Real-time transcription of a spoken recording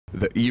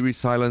The eerie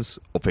silence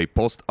of a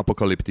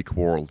post-apocalyptic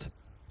world.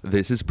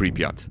 This is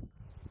Pripyat.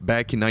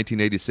 Back in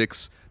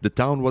 1986, the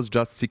town was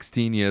just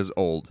 16 years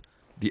old.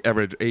 The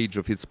average age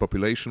of its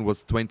population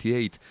was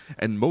 28,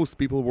 and most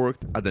people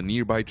worked at the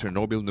nearby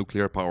Chernobyl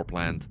nuclear power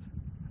plant.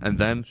 And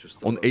then,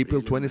 on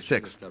April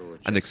 26th,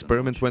 an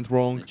experiment went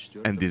wrong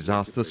and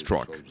disaster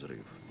struck.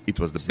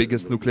 It was the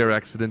biggest nuclear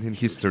accident in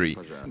history,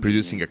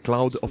 producing a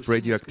cloud of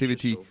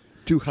radioactivity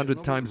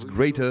 200 times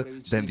greater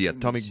than the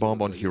atomic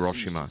bomb on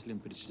Hiroshima.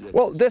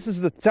 Well, this is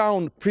the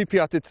town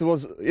Pripyat. It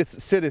was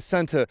its city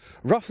center.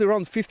 Roughly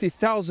around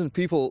 50,000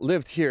 people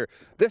lived here.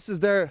 This is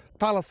their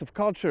palace of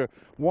culture,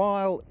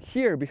 while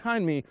here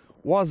behind me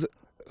was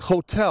a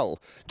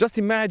hotel. Just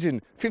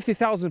imagine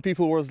 50,000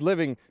 people was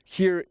living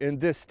here in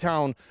this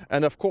town,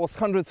 and of course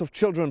hundreds of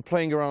children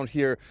playing around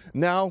here.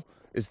 Now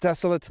it's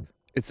desolate,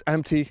 it's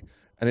empty,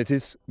 and it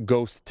is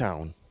ghost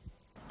town.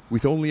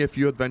 With only a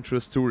few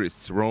adventurous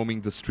tourists roaming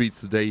the streets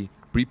today,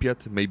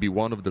 Pripyat may be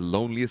one of the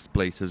loneliest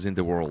places in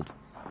the world.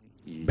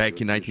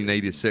 Back in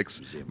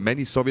 1986,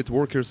 many Soviet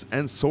workers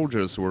and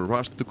soldiers were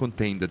rushed to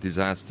contain the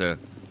disaster.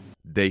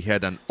 They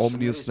had an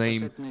ominous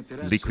name: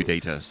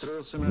 liquidators.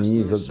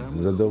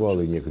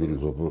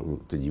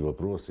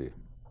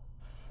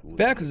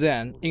 Back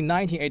then, in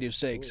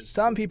 1986,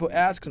 some people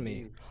asked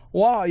me,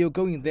 "Why are you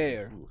going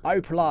there?" I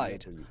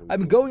replied,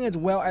 "I'm going as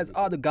well as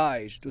other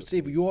guys to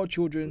save your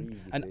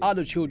children and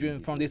other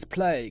children from this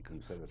plague,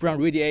 from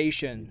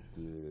radiation."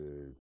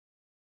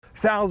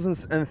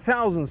 Thousands and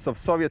thousands of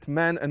Soviet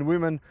men and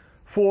women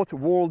fought the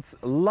world's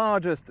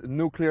largest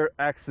nuclear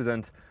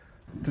accident.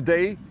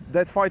 Today,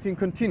 that fighting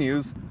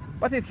continues,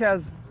 but it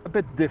has a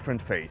bit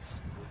different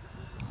face.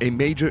 A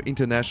major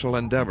international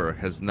endeavor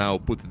has now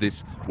put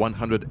this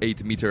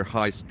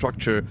 108-meter-high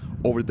structure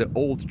over the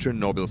old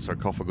Chernobyl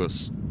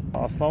sarcophagus.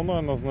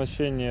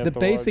 The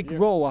basic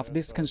role of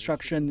this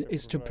construction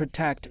is to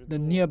protect the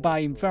nearby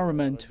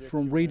environment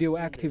from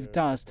radioactive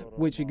dust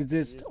which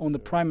exists on the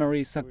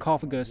primary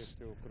sarcophagus.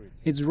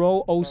 Its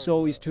role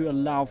also is to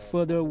allow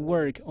further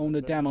work on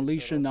the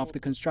demolition of the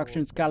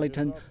construction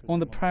skeleton on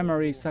the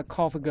primary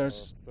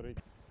sarcophagus.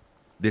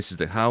 This is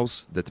the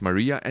house that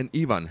Maria and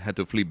Ivan had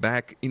to flee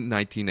back in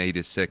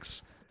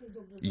 1986.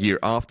 Year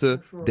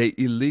after, they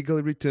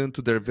illegally returned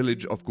to their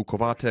village of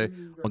Kukovate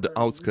on the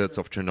outskirts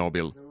of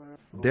Chernobyl.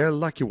 They're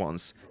lucky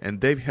ones,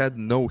 and they've had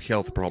no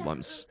health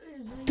problems.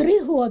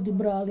 They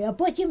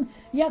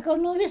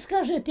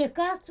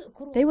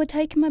were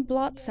taking my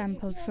blood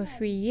samples for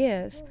 3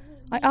 years.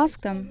 I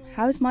asked them,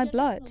 "How's my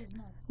blood?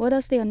 What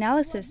does the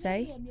analysis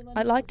say?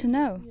 I'd like to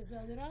know."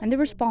 And they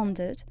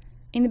responded,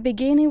 "In the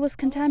beginning it was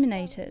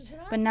contaminated,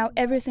 but now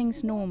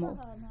everything's normal.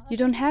 You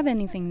don't have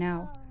anything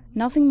now.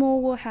 Nothing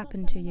more will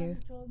happen to you."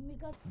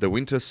 The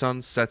winter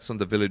sun sets on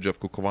the village of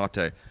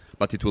Kukovate,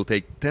 but it will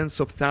take tens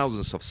of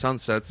thousands of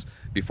sunsets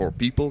before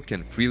people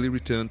can freely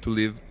return to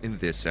live in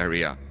this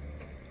area.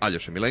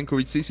 Aljosa,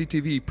 Milenkovic,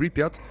 CCTV,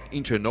 Pripyat,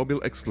 in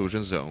Chernobyl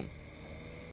Exclusion Zone.